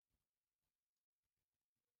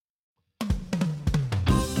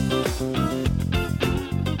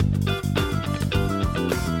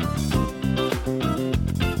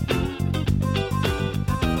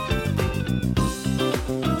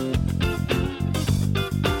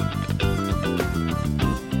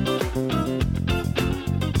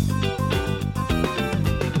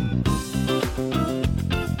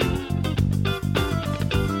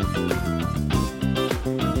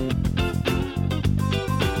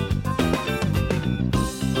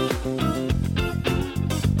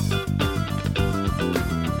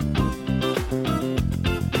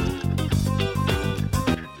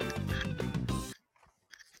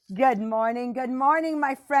Good morning,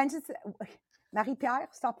 my friends. Marie-Pierre,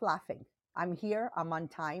 stop laughing. I'm here. I'm on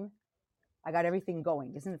time. I got everything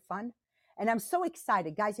going. Isn't it fun? And I'm so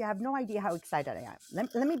excited. Guys, you have no idea how excited I am.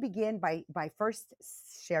 Let me begin by first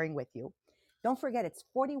sharing with you. Don't forget, it's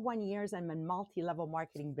 41 years. I'm in multi-level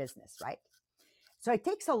marketing business, right? So it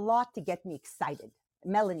takes a lot to get me excited.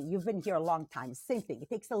 Melanie, you've been here a long time. Same thing.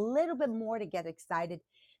 It takes a little bit more to get excited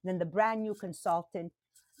than the brand new consultant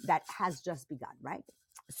that has just begun, right?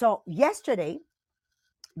 So yesterday,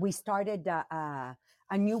 we started a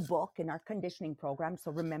new book in our conditioning program. So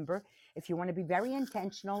remember, if you want to be very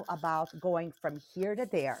intentional about going from here to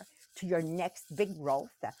there to your next big growth,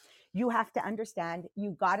 you have to understand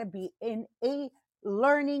you got to be in a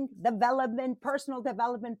learning development, personal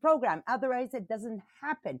development program. Otherwise, it doesn't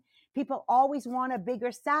happen. People always want a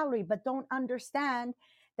bigger salary, but don't understand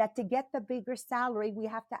that to get the bigger salary, we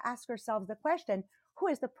have to ask ourselves the question, who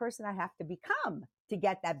is the person I have to become to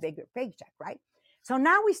get that bigger paycheck, right? So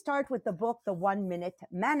now we start with the book, The 1 Minute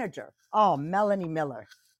Manager. Oh, Melanie Miller.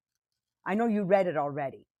 I know you read it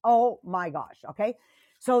already. Oh my gosh. Okay.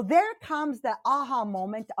 So there comes the aha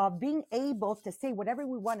moment of being able to say whatever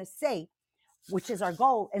we want to say, which is our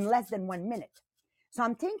goal, in less than 1 minute. So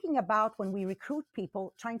I'm thinking about when we recruit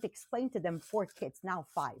people, trying to explain to them 4 kids, now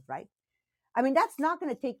 5, right? I mean, that's not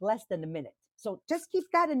going to take less than a minute. So just keep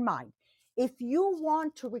that in mind. If you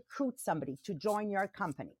want to recruit somebody to join your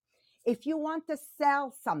company, if you want to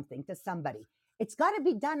sell something to somebody, it's got to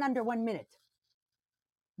be done under 1 minute,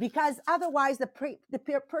 because otherwise the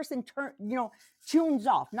person tunes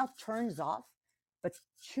off, not turns off, but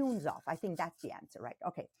tunes off. I think that's the answer, right?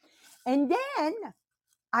 Okay. And then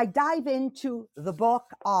I dive into the book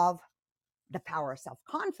of The Power of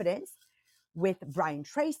Self-Confidence with Brian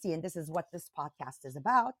Tracy, and this is what this podcast is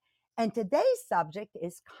about. And today's subject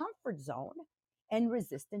is comfort zone and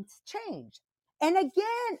resistance change. And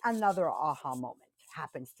again, another aha moment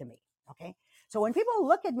happens to me. Okay. So when people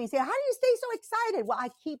look at me and say, how do you stay so excited? Well, I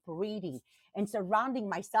keep reading and surrounding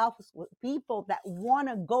myself with people that want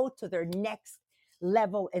to go to their next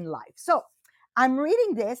level in life. So I'm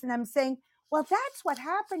reading this and I'm saying, well, that's what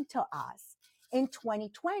happened to us in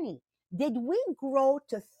 2020. Did we grow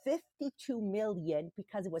to 52 million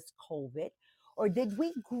because it was COVID? Or did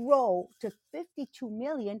we grow to 52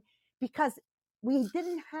 million because we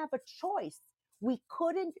didn't have a choice? We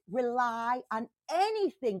couldn't rely on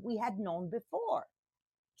anything we had known before.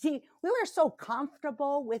 See, we were so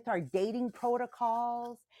comfortable with our dating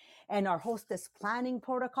protocols and our hostess planning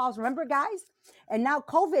protocols. Remember, guys? And now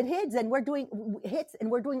COVID hits and we're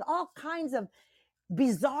doing all kinds of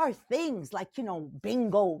bizarre things like,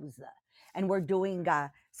 bingos. And we're doing,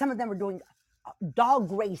 some of them were doing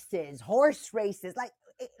dog races, horse races.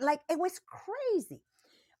 Like it was crazy.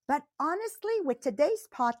 But honestly, with today's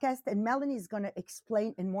podcast, and Melanie's going to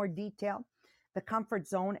explain in more detail the comfort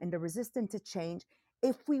zone and the resistance to change.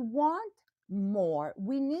 If we want more,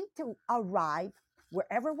 we need to arrive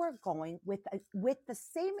wherever we're going with the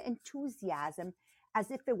same enthusiasm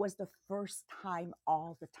as if it was the first time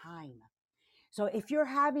all the time. So if you're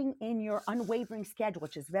having in your unwavering schedule,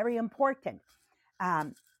 which is very important,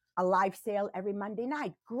 um, a live sale every Monday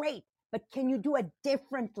night, great. But can you do a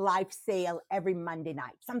different live sale every Monday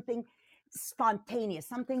night? Something spontaneous,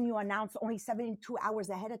 something you announce only 72 hours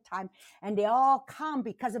ahead of time, and they all come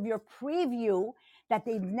because of your preview that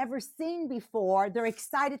they've never seen before. They're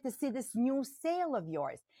excited to see this new sale of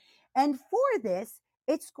yours. And for this,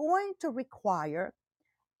 it's going to require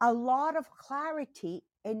a lot of clarity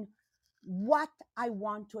in what I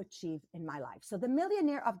want to achieve in my life. So the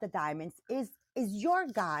Millionaire of the Diamonds is your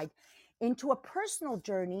guide into a personal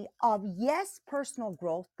journey of, yes, personal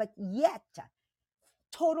growth, but yet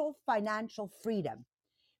total financial freedom.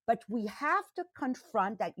 But we have to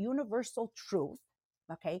confront that universal truth,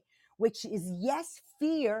 okay, which is, yes,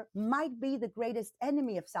 fear might be the greatest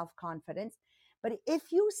enemy of self-confidence. But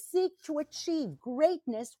if you seek to achieve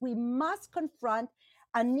greatness, we must confront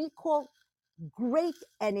an equal great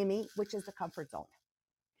enemy, which is the comfort zone.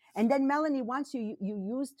 And then Melanie, once you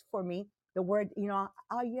used for me the word,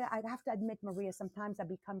 oh yeah, I'd have to admit, Maria, sometimes I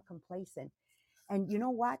become complacent. And you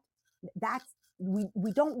know what? That's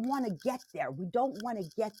we don't want to get there. We don't want to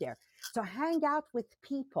get there. So hang out with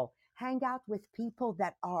people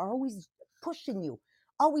that are always pushing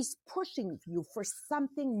you for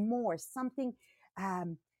something more, something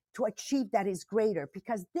to achieve that is greater,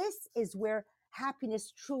 because this is where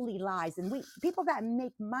happiness truly lies. And people that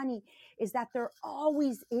make money is that they're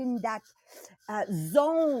always in that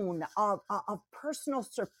zone of personal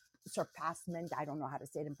surpassment. I don't know how to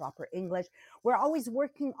say it in proper English. We're always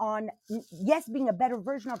working on, yes, being a better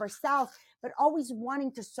version of ourselves, but always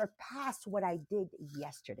wanting to surpass what I did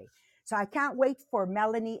yesterday. So I can't wait for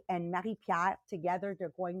Melanie and Marie Pierre together.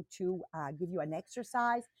 They're going to give you an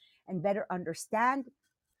exercise and better understand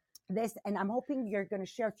this. And I'm hoping you're going to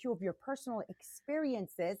share a few of your personal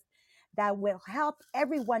experiences that will help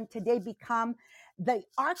everyone today become the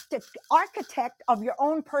architect of your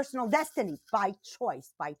own personal destiny by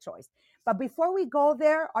choice, by choice. But before we go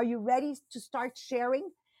there, are you ready to start sharing?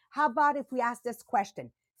 How about if we ask this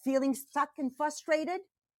question? Feeling stuck and frustrated?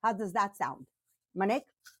 How does that sound? Monique?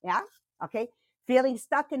 Yeah? Okay. Feeling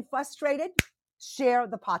stuck and frustrated? Share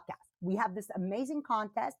the podcast. We have this amazing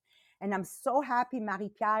contest, and I'm so happy Marie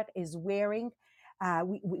Pierre is wearing.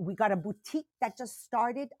 We got a boutique that just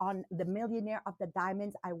started on the Millionaire of the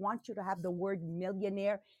Diamonds. I want you to have the word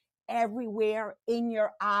millionaire everywhere in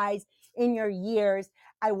your eyes, in your ears.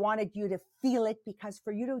 I wanted you to feel it, because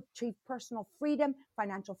for you to achieve personal freedom,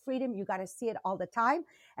 financial freedom, you got to see it all the time.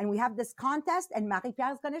 And we have this contest, and Marie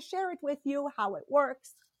Pierre is going to share it with you how it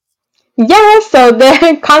works. Yes, so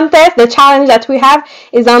the contest, the challenge that we have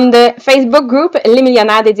is on the Facebook group, Les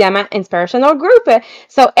Millionnaires des Diamants Inspirational Group.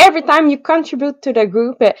 So every time you contribute to the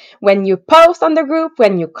group, when you post on the group,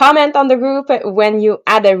 when you comment on the group, when you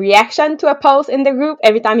add a reaction to a post in the group,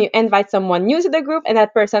 every time you invite someone new to the group and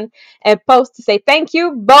that person posts to say thank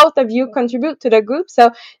you, both of you contribute to the group.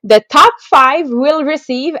 So the top 5 will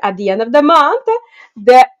receive at the end of the month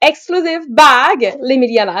the exclusive bag, Les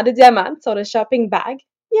Millionnaires des Diamants, so the shopping bag.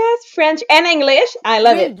 Yes, French and English. I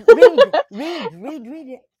love it. Read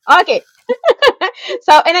it. Okay.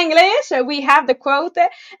 So in English, we have the quote,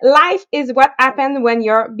 life is what happens when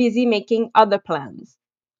you're busy making other plans.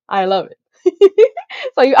 I love it.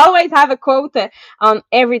 So you always have a quote on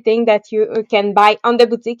everything that you can buy on the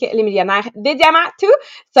boutique Les Millionnaires des Diamants too.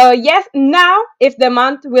 So yes, now if the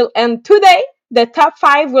month will end today, the top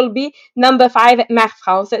 5 will be number 5,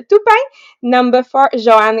 Marie-France Toupin, number 4,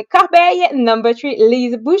 Joanne Corbeil, number 3,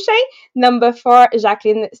 Lise Boucher, number 4,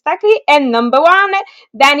 Jacqueline Stackley, and number 1,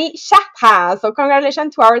 Danny Chartraz. So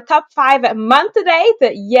congratulations to our top 5 month to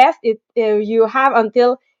date. Yes, you have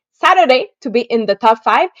until Saturday to be in the top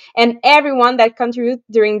 5, and everyone that contributes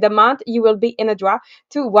during the month, you will be in a draw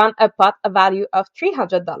to win a pot a value of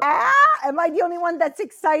 $300. Am I the only one that's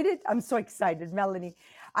excited? I'm so excited, Melanie.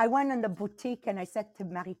 I went in the boutique and I said to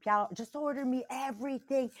Marie Pierre, just order me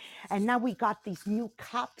everything. And now we got these new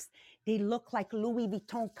cups. They look like Louis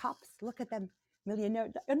Vuitton cups. Look at them, millionaire.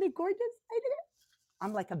 And they're gorgeous.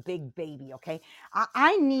 I'm like a big baby, okay?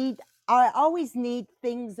 I always need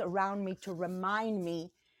things around me to remind me,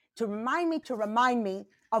 to remind me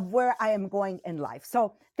of where I am going in life.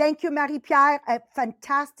 So thank you, Marie Pierre.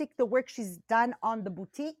 Fantastic the work she's done on the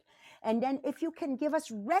boutique. And then if you can give us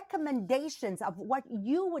recommendations of what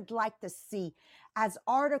you would like to see as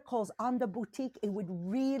articles on the boutique, it would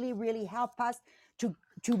really, really help us to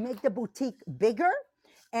make the boutique bigger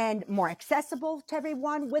and more accessible to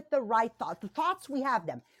everyone with the right thought. The thoughts, we have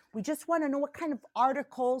them. We just want to know what kind of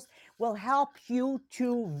articles will help you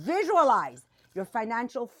to visualize your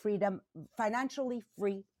financial freedom, financially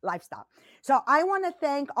free lifestyle. So I want to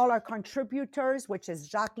thank all our contributors, which is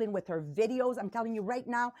Jacqueline with her videos. I'm telling you right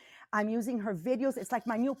now, I'm using her videos. It's like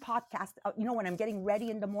my new podcast. When I'm getting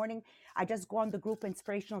ready in the morning, I just go on the group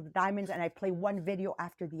Inspirational of the Diamonds and I play one video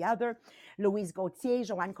after the other. Louise Gauthier,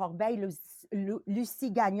 Joanne Corbeil, Lucie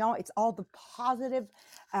Gagnon. It's all the positive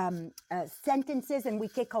sentences, and we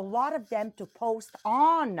take a lot of them to post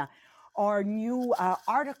on our new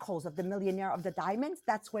articles of the Millionaire of the Diamonds.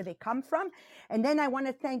 That's where they come from. And then I want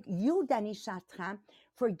to thank you, Danny Chartrand,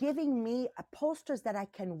 for giving me posters that I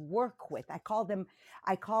can work with. I call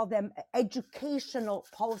them educational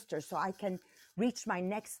posters, so I can reach my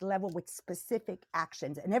next level with specific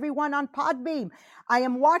actions. And everyone on Podbeam, I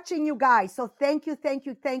am watching you guys. So thank you, thank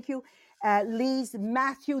you, thank you. Lise,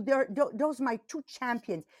 Matthew, those are my 2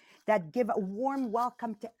 champions that give a warm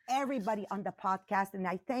welcome to everybody on the podcast. And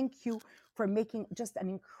I thank you for making just an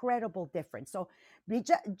incredible difference. So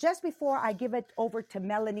just before I give it over to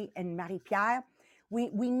Melanie and Marie-Pierre,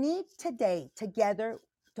 we need today together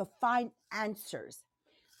to find answers,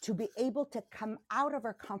 to be able to come out of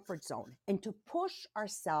our comfort zone and to push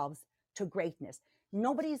ourselves to greatness.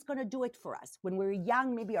 Nobody's going to do it for us. When we were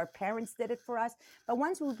young, maybe our parents did it for us. But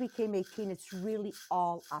once we became 18, it's really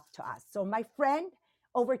all up to us. So my friend,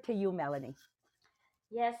 over to you, Melanie.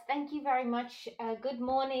 Yes, thank you very much. Good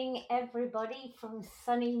morning, everybody from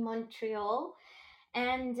sunny Montreal.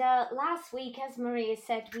 And last week, as Maria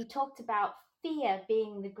said, we talked about fear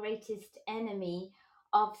being the greatest enemy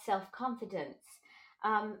of self confidence.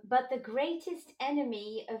 But the greatest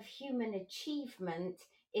enemy of human achievement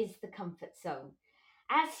is the comfort zone.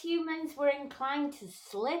 As humans, we're inclined to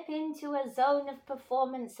slip into a zone of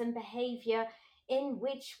performance and behavior in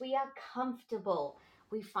which we are comfortable.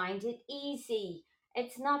 We find it easy,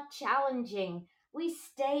 it's not challenging. We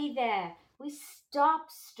stay there, we stop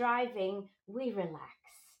striving, we relax,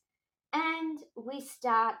 and we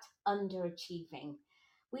start underachieving.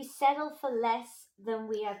 We settle for less than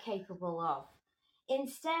we are capable of.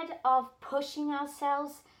 Instead of pushing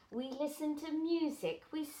ourselves, we listen to music,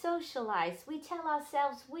 we socialize, we tell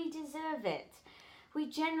ourselves we deserve it. We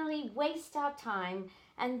generally waste our time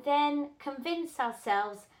and then convince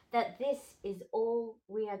ourselves that this is all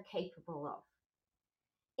we are capable of.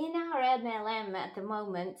 In our MLM at the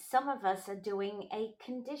moment, some of us are doing a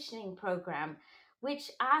conditioning program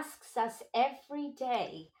which asks us every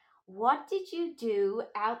day, what did you do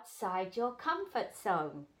outside your comfort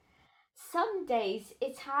zone? Some days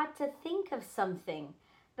it's hard to think of something,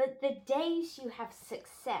 but the days you have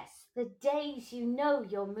success, the days you know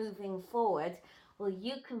you're moving forward, well,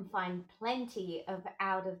 you can find plenty of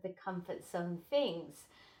out of the comfort zone things.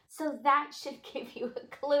 So that should give you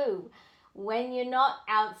a clue. When you're not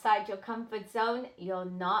outside your comfort zone, you're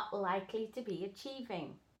not likely to be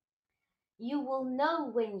achieving. You will know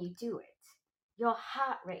when you do it. Your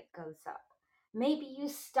heart rate goes up. Maybe you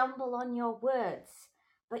stumble on your words,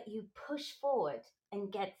 but you push forward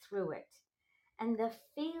and get through it. And the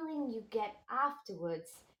feeling you get afterwards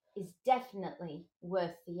is definitely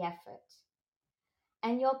worth the effort.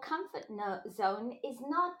 And your zone is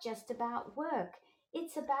not just about work,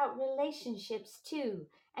 it's about relationships too,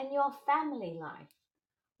 and your family life.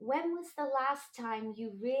 When was the last time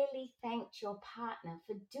you really thanked your partner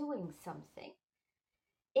for doing something?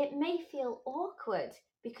 It may feel awkward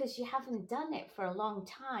because you haven't done it for a long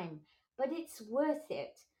time, but it's worth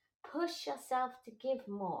it. Push yourself to give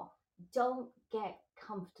more. Don't get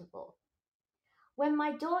comfortable. When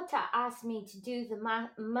my daughter asked me to do the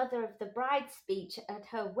mother of the bride speech at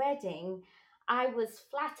her wedding, I was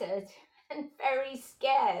flattered and very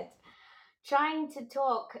scared. Trying to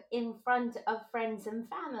talk in front of friends and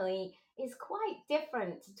family is quite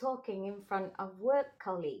different to talking in front of work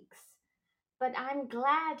colleagues. But I'm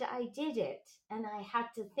glad I did it and I had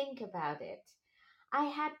to think about it. I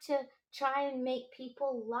had to try and make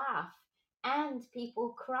people laugh and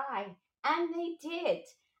people cry, and they did.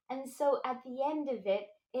 And so at the end of it,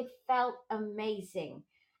 it felt amazing.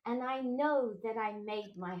 And I know that I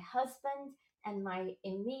made my husband and my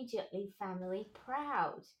immediately family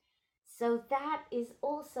proud. So that is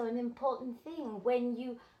also an important thing when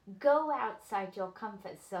you go outside your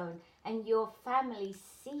comfort zone and your family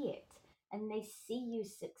see it and they see you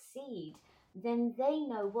succeed, then they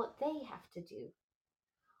know what they have to do.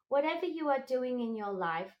 Whatever you are doing in your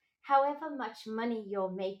life, however much money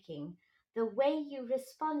you're making, the way you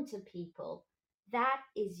respond to people, that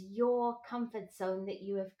is your comfort zone that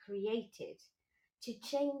you have created. To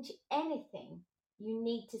change anything, you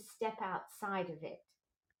need to step outside of it.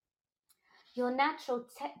 Your natural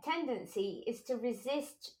tendency is to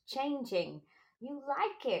resist changing. You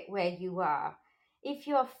like it where you are. If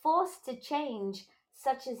you are forced to change,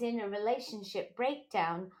 such as in a relationship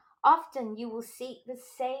breakdown, often you will seek the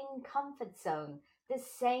same comfort zone, the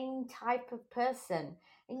same type of person,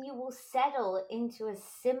 and you will settle into a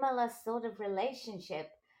similar sort of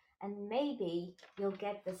relationship, and maybe you'll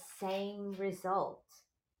get the same result.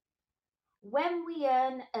 When we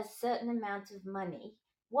earn a certain amount of money,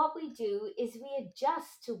 what we do is we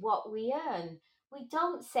adjust to what we earn. We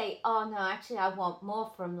don't say, oh no, actually, I want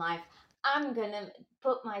more from life. I'm going to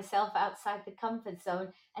put myself outside the comfort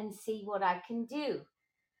zone and see what I can do.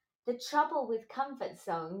 The trouble with comfort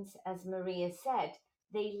zones, as Maria said,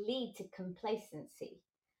 they lead to complacency.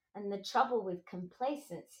 And the trouble with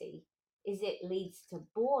complacency is it leads to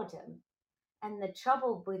boredom. And the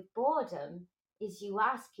trouble with boredom is you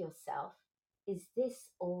ask yourself, is this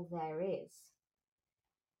all there is?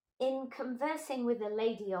 In conversing with a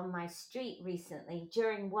lady on my street recently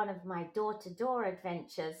during one of my door to door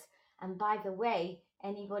adventures, and by the way,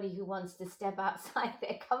 anybody who wants to step outside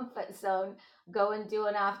their comfort zone, go and do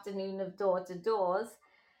an afternoon of door to doors,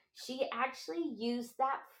 she actually used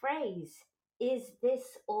that phrase, is this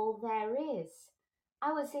all there is?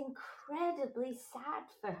 I was incredibly sad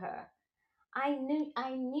for her. I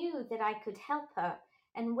knew that I could help her,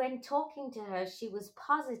 and when talking to her she was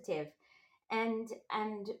positive and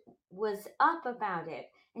was up about it,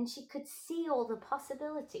 and she could see all the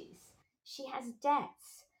possibilities. She has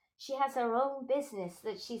debts. She has her own business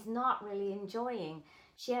that she's not really enjoying.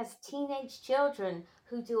 She has teenage children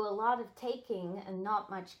who do a lot of taking and not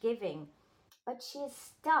much giving, but she is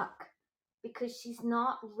stuck. because she's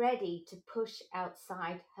not ready to push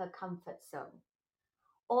outside her comfort zone.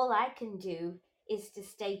 All I can do is to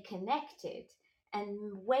stay connected and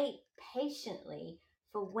wait patiently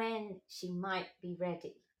for when she might be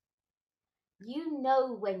ready. You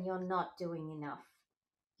know when you're not doing enough.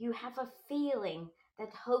 You have a feeling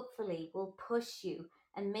that hopefully will push you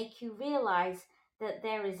and make you realize that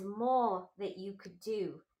there is more that you could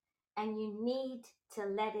do, and you need to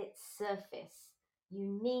let it surface.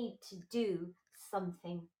 You need to do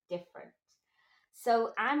something different.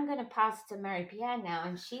 So I'm going to pass to Mary Pierre now,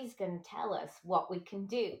 and she's going to tell us what we can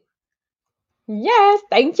do. Yes,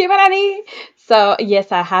 thank you, Melanie. So,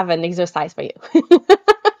 yes, I have an exercise for you.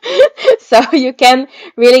 So, you can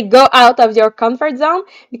really go out of your comfort zone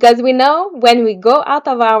because we know when we go out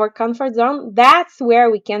of our comfort zone, that's where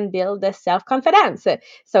we can build the self confidence.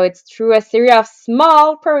 So, it's through a series of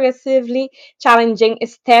small, progressively challenging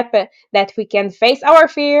steps that we can face our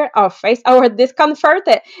fear or face our discomfort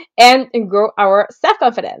and grow our self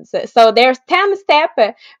confidence. So, there's 10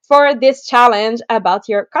 steps for this challenge about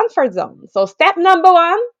your comfort zone. So, step number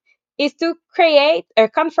one is to create a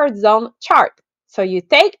comfort zone chart. So, you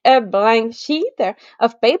take a blank sheet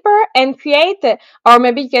of paper and create, or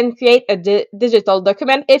maybe you can create a digital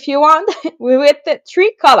document if you want, with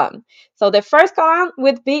three columns. So, the first column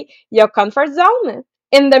would be your comfort zone,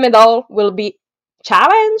 in the middle will be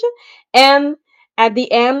challenge, and at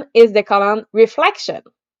the end is the column reflection.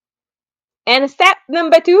 And step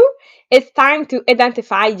number two, it's time to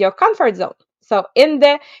identify your comfort zone. So in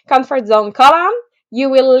the comfort zone column, you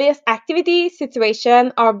will list activity,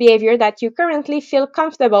 situation, or behavior that you currently feel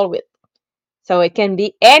comfortable with. So it can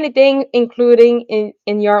be anything, including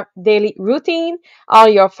in your daily routine or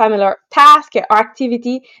your familiar task or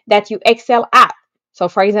activity that you excel at. So,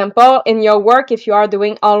 for example, in your work, if you are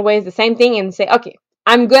doing always the same thing and say, okay,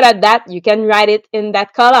 I'm good at that, you can write it in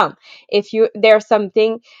that column. If you there's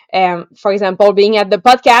something, for example, being at the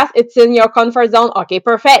podcast, it's in your comfort zone. Okay,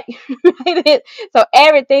 perfect, write it. So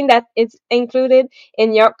everything that is included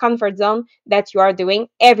in your comfort zone that you are doing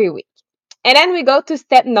every week. And then we go to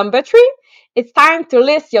step number three. It's time to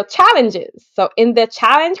list your challenges. So in the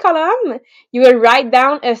challenge column, you will write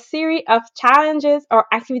down a series of challenges or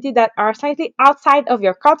activities that are slightly outside of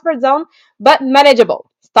your comfort zone, but manageable.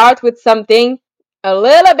 Start with something a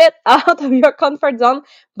little bit out of your comfort zone,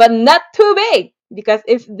 but not too big. Because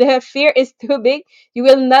if the fear is too big, you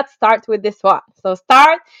will not start with this one. So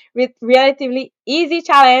start with relatively easy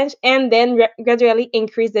challenge and then gradually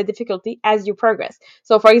increase the difficulty as you progress.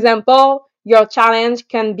 So for example, your challenge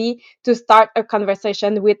can be to start a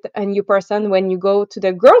conversation with a new person when you go to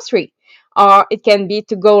the grocery. Or it can be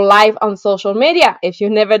to go live on social media if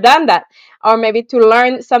you've never done that. Or maybe to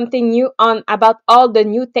learn something new on about all the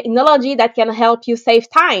new technology that can help you save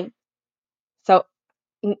time. So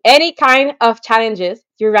in any kind of challenges,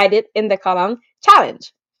 you write it in the column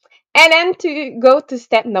challenge. And then to go to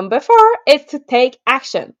step number four is to take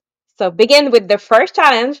action. So begin with the first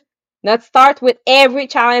challenge, not start with every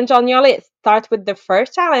challenge on your list. Start with the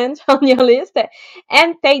first challenge on your list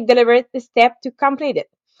and take deliberate step to complete it.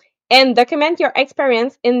 And document your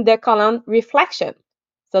experience in the column reflection.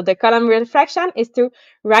 So the column reflection is to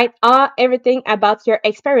write everything about your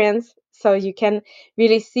experience so you can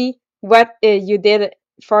really see what you did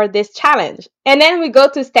for this challenge. And then we go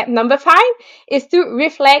to step number five is to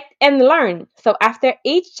reflect and learn. So after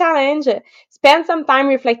each challenge, spend some time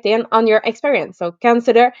reflecting on your experience. So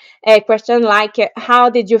consider a question like, how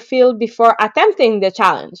did you feel before attempting the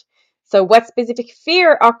challenge? So what specific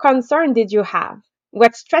fear or concern did you have?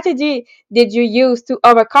 What strategy did you use to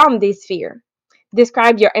overcome this fear?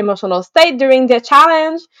 Describe your emotional state during the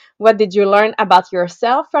challenge. What did you learn about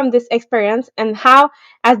yourself from this experience? And how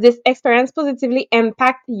has this experience positively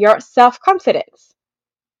impact your self-confidence?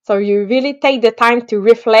 So you really take the time to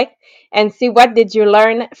reflect and see what did you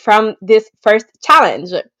learn from this first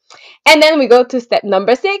challenge. And then we go to step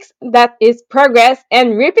number six, that is progress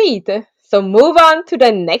and repeat. So move on to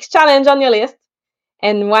the next challenge on your list.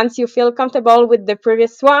 And once you feel comfortable with the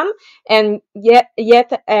previous one, and yet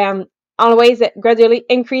always gradually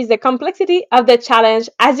increase the complexity of the challenge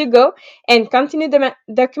as you go, and continue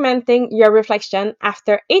documenting your reflection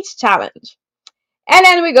after each challenge. And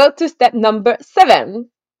then we go to step number seven,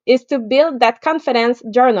 is to build that confidence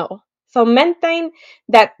journal. So maintain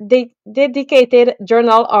that dedicated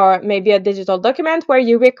journal or maybe a digital document where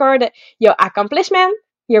you record your accomplishment,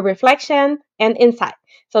 your reflection, and insight.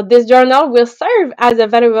 So this journal will serve as a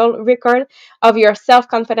valuable record of your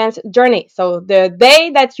self-confidence journey. So the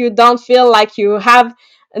day that you don't feel like you have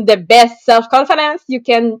the best self-confidence, you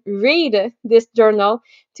can read this journal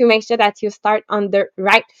to make sure that you start on the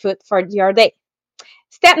right foot for your day.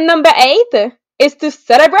 Step number 8 is to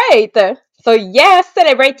celebrate. So, yes,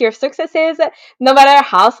 celebrate your successes, no matter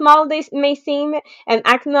how small they may seem, and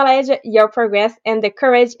acknowledge your progress and the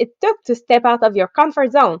courage it took to step out of your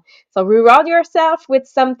comfort zone. So, reward yourself with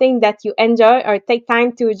something that you enjoy or take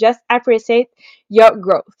time to just appreciate your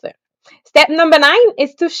growth. Step number 9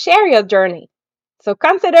 is to share your journey. So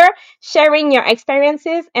consider sharing your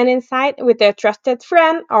experiences and insight with a trusted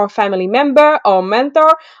friend or family member or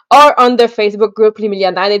mentor or on the Facebook group Les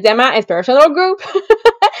Millionnaires et Diamants Inspirational Group.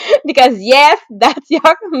 Because yes, that's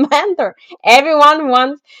your mentor. Everyone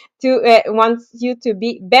wants you to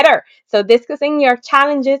be better. So discussing your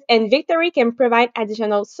challenges and victory can provide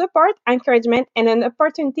additional support, encouragement, and an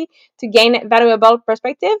opportunity to gain valuable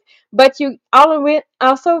perspective. But you always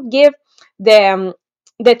also give the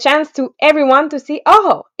the chance to everyone to see,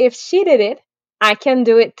 oh, if she did it, I can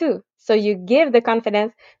do it too. So you give the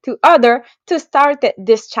confidence to other to start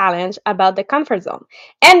this challenge about the comfort zone.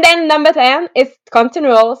 And then number 10 is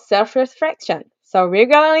continual self-reflection. So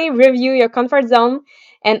regularly review your comfort zone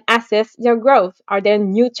and assess your growth. Are there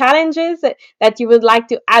new challenges that you would like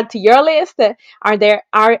to add to your list? Are there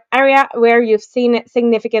area where you've seen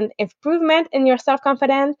significant improvement in your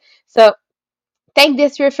self-confidence? So take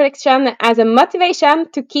this reflection as a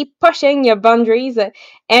motivation to keep pushing your boundaries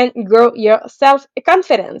and grow your self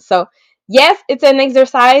confidence. So, yes, it's an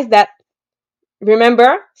exercise that,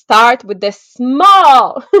 remember, start with the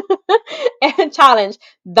small challenge.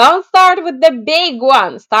 Don't start with the big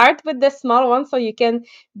one. Start with the small one so you can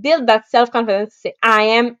build that self confidence. Say, I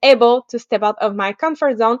am able to step out of my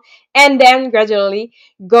comfort zone, and then gradually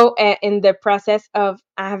go in the process of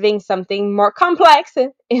having something more complex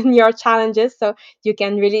in your challenges so you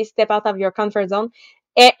can really step out of your comfort zone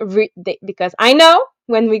every day. Because I know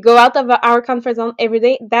when we go out of our comfort zone every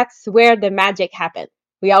day, that's where the magic happens.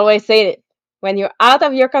 We always say it. When you're out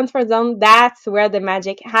of your comfort zone, that's where the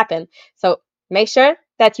magic happens. So make sure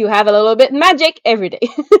that you have a little bit magic every day.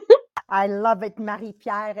 I love it,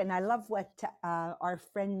 Marie-Pierre, and I love what our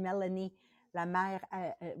friend Melanie Lamère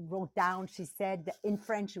wrote down. She said, in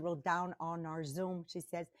French, she wrote down on our Zoom, she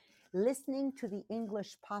says, listening to the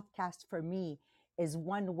English podcast for me is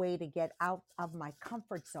one way to get out of my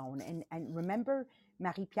comfort zone. And remember,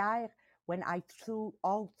 Marie-Pierre, when I threw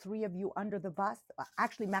all three of you under the bus,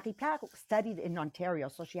 actually, Marie-Pierre studied in Ontario,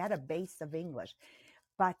 so she had a base of English.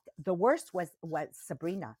 But the worst was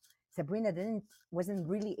Sabrina. Sabrina didn't wasn't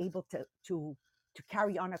really able to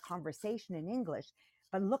carry on a conversation in English.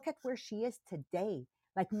 But look at where she is today.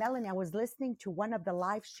 Like Melanie, I was listening to one of the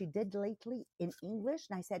lives she did lately in English,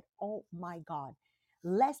 and I said, "Oh my God!"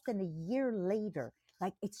 Less than a year later,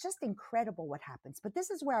 like it's just incredible what happens. But this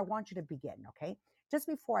is where I want you to begin, okay? Just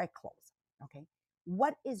before I close, okay?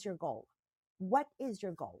 What is your goal? What is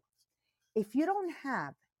your goal? If you don't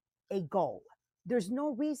have a goal, there's no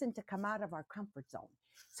reason to come out of our comfort zone.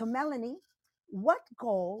 So, Melanie, what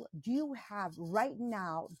goal do you have right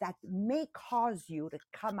now that may cause you to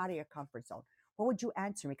come out of your comfort zone? What would you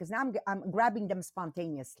answer me? Because now I'm grabbing them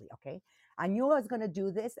spontaneously, okay? I knew I was going to do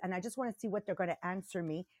this, and I just want to see what they're going to answer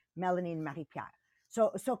me, Melanie and Marie-Pierre.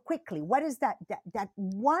 So quickly, what is that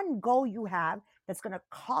one goal you have that's going to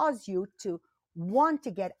cause you to want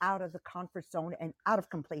to get out of the comfort zone and out of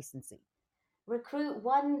complacency? Recruit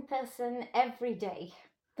one person every day.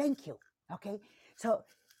 Thank you. Okay. So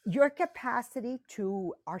your capacity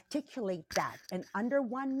to articulate that in under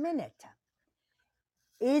 1 minute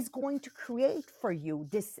is going to create for you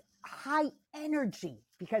this high energy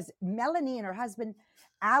because Melanie and her husband,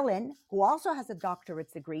 Alan, who also has a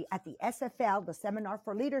doctorate degree at the SFL, the Seminar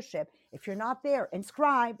for Leadership. If you're not there,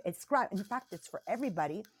 inscribe. In fact, it's for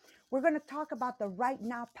everybody. We're going to talk about the right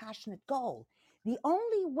now passionate goal. The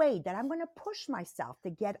only way that I'm going to push myself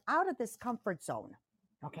to get out of this comfort zone,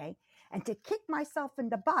 okay, and to kick myself in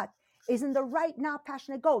the butt is in the right now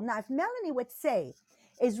passionate goal. Now, if Melanie would say,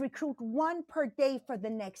 is recruit one per day for the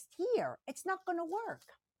next year, it's not going to work.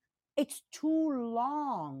 It's too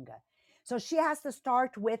long. So she has to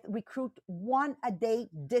start with recruit one a day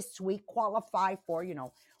this week, qualify for,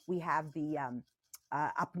 we have the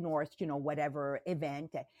up north, whatever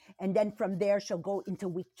event. And then from there, she'll go into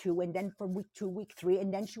week 2. And then from week 2, week 3,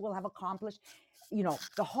 and then she will have accomplished,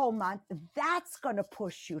 the whole month. That's going to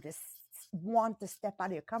push you to want to step out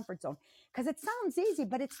of your comfort zone because it sounds easy,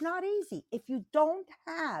 but it's not easy. If you don't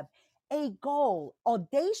have a goal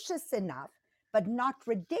audacious enough, but not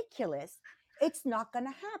ridiculous, it's not going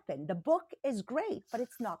to happen. The book is great, but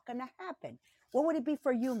it's not going to happen. What would it be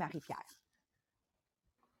for you, Marie-Pierre?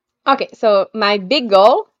 Okay, so my big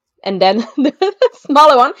goal, and then the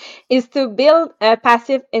smaller one, is to build a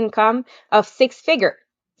passive income of 6 figure.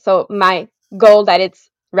 So my goal that it's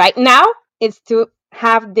right now is to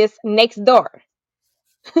have this next door.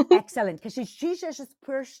 Excellent, because she just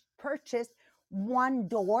purchased one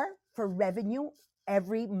door for revenue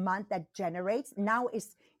every month that generates. Now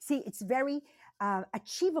is see, it's very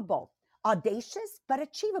achievable, audacious but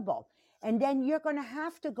achievable. And then you're going to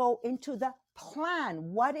have to go into the plan.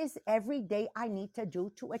 What is every day I need to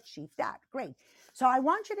do to achieve that? Great. So I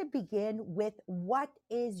want you to begin with what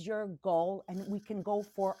is your goal, and we can go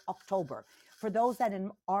for October. For those that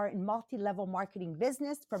are in multi-level marketing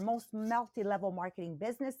business, for most multi-level marketing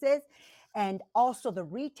businesses, and also the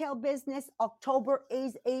retail business, October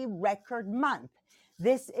is a record month.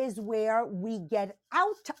 This is where we get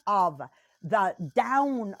out of the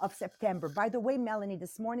down of September. By the way, Melanie,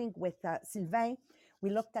 this morning with Sylvain, we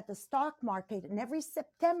looked at the stock market, and every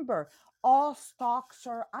September, all stocks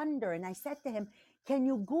are under. And I said to him, can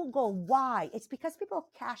you Google why? It's because people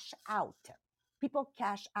cash out. People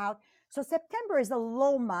cash out. So September is a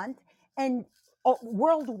low month, and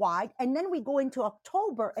worldwide. And then we go into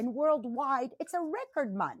October, and worldwide, it's a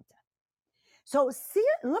record month. So see,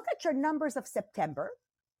 look at your numbers of September.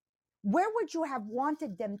 Where would you have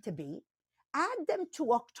wanted them to be? Add them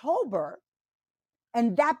to October,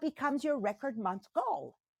 and that becomes your record month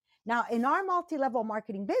goal. Now, in our multi-level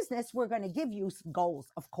marketing business, we're going to give you goals,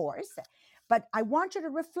 of course, but I want you to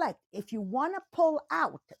reflect. If you want to pull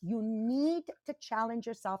out, you need to challenge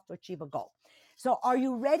yourself to achieve a goal. So are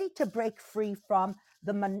you ready to break free from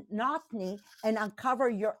the monotony and uncover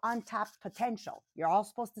your untapped potential? You're all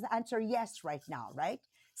supposed to answer yes right now, right?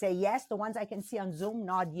 Say yes. The ones I can see on Zoom,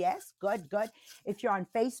 nod yes. Good, good. If you're on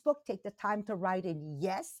Facebook, take the time to write in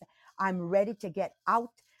yes. I'm ready to get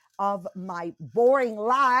out of my boring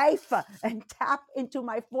life and tap into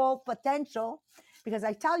my full potential. Because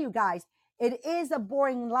I tell you guys, it is a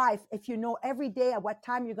boring life if you know every day at what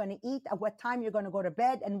time you're going to eat, at what time you're going to go to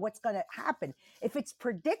bed, and what's going to happen. If it's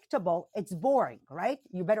predictable, it's boring, right?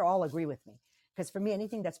 You better all agree with me. Because for me,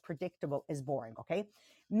 anything that's predictable is boring, okay?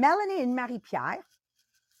 Melanie and Marie-Pierre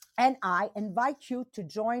and I invite you to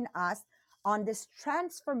join us on this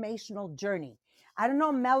transformational journey. I don't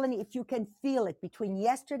know, Melanie, if you can feel it between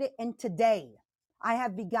yesterday and today. I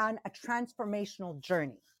have begun a transformational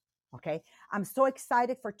journey. Okay. I'm so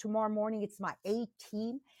excited for tomorrow morning. It's my A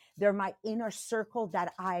team. They're my inner circle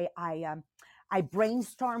that I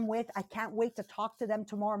brainstorm with. I can't wait to talk to them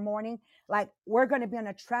tomorrow morning. Like, we're going to be on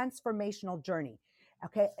a transformational journey.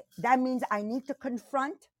 Okay. That means I need to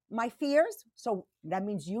confront my fears. So that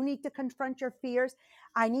means you need to confront your fears.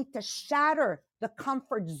 I need to shatter the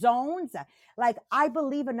comfort zones. Like, I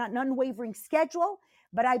believe in an unwavering schedule,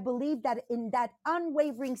 but I believe that in that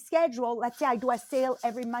unwavering schedule, let's say I do a sale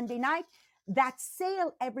every Monday night, that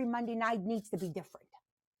sale every Monday night needs to be different.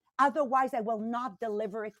 Otherwise, I will not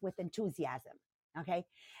deliver it with enthusiasm. Okay.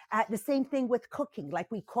 The same thing with cooking.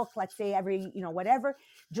 Like, we cook, let's say every, whatever.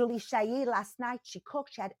 Julie Chaillet last night, she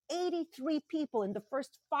cooked. She had 83 people in the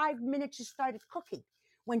first 5 minutes she started cooking,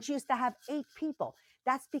 when she used to have 8 people.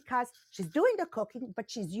 That's because she's doing the cooking,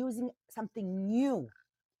 but she's using something new,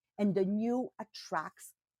 and the new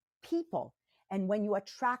attracts people. And when you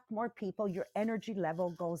attract more people, your energy level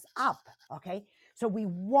goes up. Okay. So we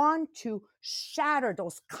want to shatter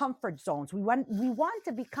those comfort zones. We want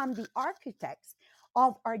to become the architects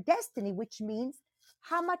of our destiny, which means,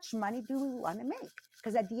 how much money do we want to make?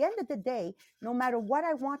 Because at the end of the day, no matter what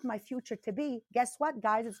I want my future to be, guess what,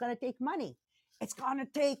 guys? It's going to take money. It's going to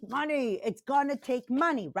take money. It's going to take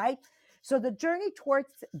money, right? So the journey towards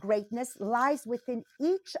greatness lies within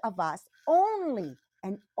each of us, only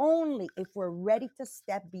and only if we're ready to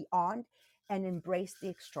step beyond and embrace the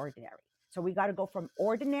extraordinary. So we got to go from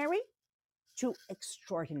ordinary to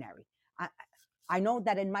extraordinary. I, I know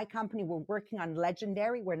that in my company, we're working on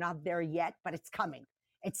legendary. We're not there yet, but it's coming.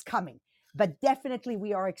 It's coming. But definitely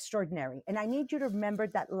we are extraordinary. And I need you to remember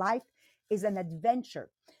that life is an adventure.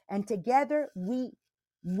 And together we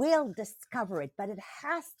will discover it, but it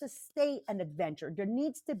has to stay an adventure. There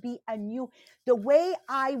needs to be the way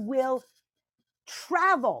I will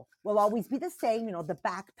travel will always be the same, the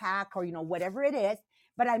backpack or, whatever it is,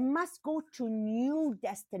 but I must go to new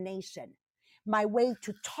destination. My way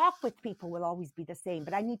to talk with people will always be the same,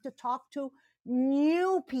 but I need to talk to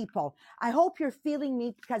new people. I hope you're feeling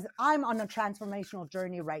me, because I'm on a transformational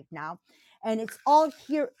journey right now, and it's all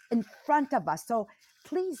here in front of us. So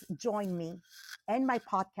please join me and my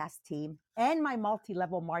podcast team and my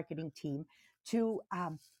multi-level marketing team to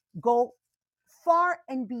go far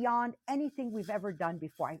and beyond anything we've ever done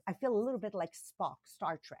before. I feel a little bit like Spock,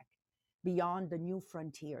 Star Trek, beyond the new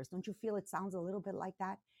frontiers. Don't you feel it sounds a little bit like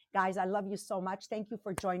that? Guys, I love you so much. Thank you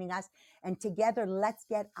for joining us. And together, let's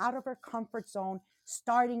get out of our comfort zone,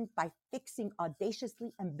 starting by fixing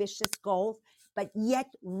audaciously ambitious goals, but yet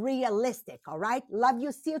realistic. All right. Love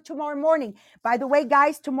you. See you tomorrow morning. By the way,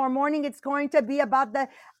 guys, tomorrow morning, it's going to be about the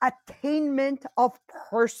attainment of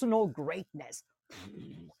personal greatness.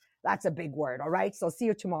 That's a big word. All right. So see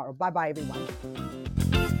you tomorrow. Bye bye, everyone.